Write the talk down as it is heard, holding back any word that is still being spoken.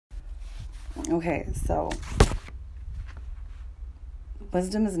Okay, so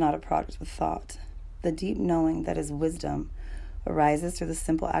wisdom is not a product of thought. The deep knowing that is wisdom arises through the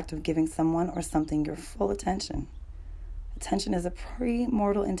simple act of giving someone or something your full attention. Attention is a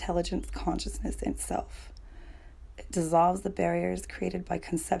pre-mortal intelligence consciousness itself. It dissolves the barriers created by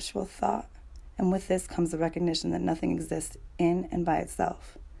conceptual thought, and with this comes the recognition that nothing exists in and by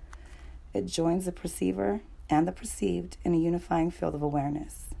itself. It joins the perceiver and the perceived in a unifying field of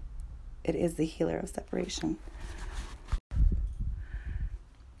awareness. It is the healer of separation.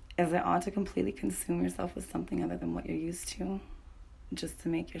 Is it odd to completely consume yourself with something other than what you're used to, just to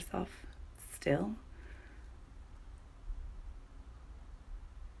make yourself still?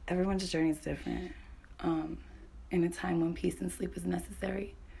 Everyone's journey is different. In a time when peace and sleep is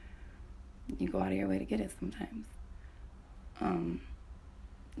necessary, you go out of your way to get it sometimes.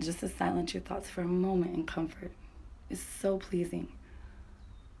 Just to silence your thoughts for a moment in comfort is so pleasing.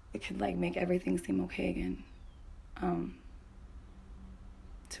 It could make everything seem okay again.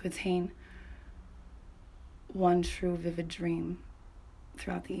 To attain one true vivid dream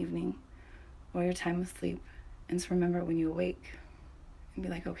throughout the evening or your time of sleep, and to remember when you awake and be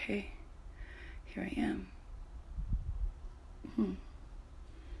like, okay, here I am.